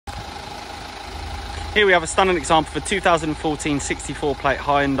Here we have a stunning example of a 2014 64 plate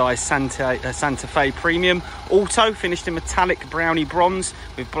Hyundai Santa Fe Premium Auto, finished in metallic brownie bronze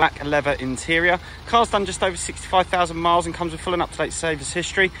with black leather interior. Car's done just over 65,000 miles and comes with full and up-to-date service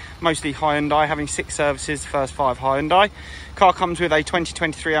history, mostly Hyundai, having 6 services, the first 5 Hyundai. Car comes with a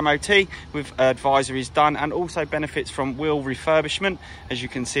 2023 MOT with advisories done, and also benefits from wheel refurbishment. As you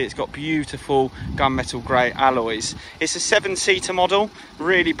can see, it's got beautiful gunmetal grey alloys. It's a 7-seater model,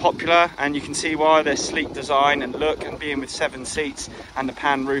 really popular, and you can see why. Their sleek design and look, and being with 7 seats and the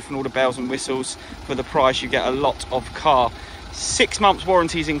pan roof and all the bells and whistles, for the price you get a lot of car. 6 months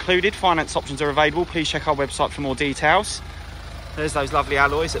warranties included. Finance options are available. Please check our website for more details. There's those lovely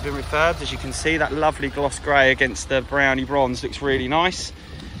alloys that have been refurbed. As you can see, that lovely gloss grey against the brownie bronze looks really nice.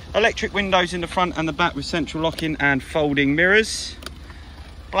 Electric windows in the front and the back with central locking and folding mirrors.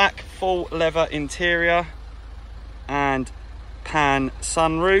 Black full leather interior and pan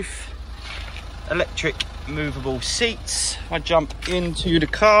sunroof. Electric movable seats. If I jump into the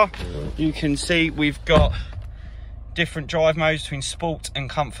car, you can see we've got different drive modes between sport and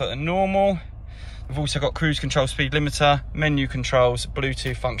comfort and normal. We've also got cruise control, speed limiter, menu controls,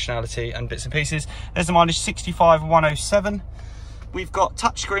 Bluetooth functionality and bits and pieces. There's the mileage, 65,107. We've got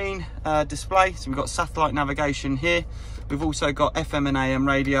touchscreen display, so we've got satellite navigation here. We've also got FM and AM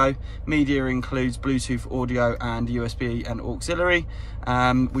radio. Media includes Bluetooth audio and USB and auxiliary.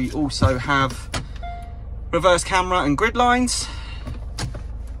 We also have reverse camera and grid lines,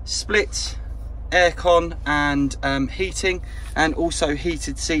 split aircon and heating, and also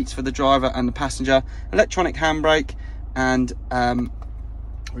heated seats for the driver and the passenger, electronic handbrake, and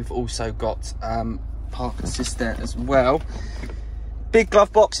we've also got park assist there as well. Big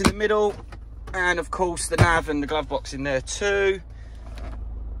glove box in the middle, and of course the nav and the glove box in there too.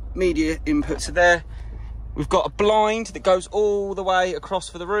 Media inputs are there. We've got a blind that goes all the way across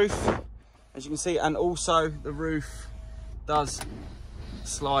for the roof, as you can see, and also the roof does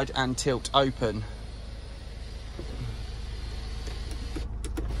slide and tilt open,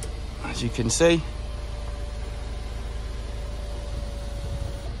 as you can see.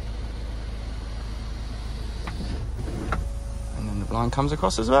 And then the blind comes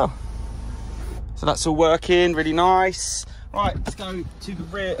across as well. So that's all working really nice. Right, let's go to the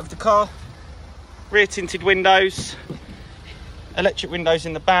rear of the car. Rear tinted windows, electric windows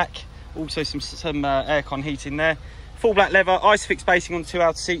in the back, also some aircon heating there. Full black leather, Isofix basing on 2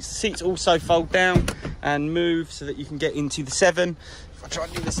 outer seats. The seats also fold down and move so that you can get into the 7. If I try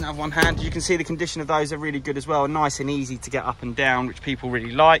and do this now with one hand, you can see the condition of those are really good as well. Nice and easy to get up and down, which people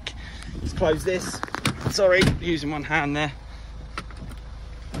really like. Let's close this. Sorry, using one hand there.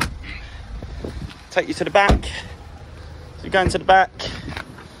 Take you to the back. So you're going to the back.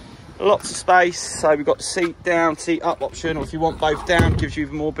 Lots of space. So we've got the seat down, seat up option, or if you want both down, gives you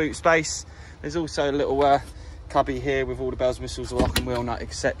even more boot space. There's also a little cubby here with all the bells and whistles, the lock and wheel nut,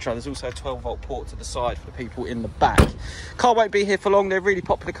 etc. There's also a 12-volt port to the side for the people in the back. Car won't be here for long. They're really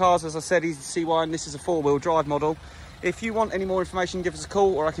popular cars, as I said, easy to see why, and this is a 4-wheel drive model. If you want any more information, give us a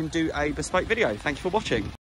call, or I can do a bespoke video. Thank you for watching.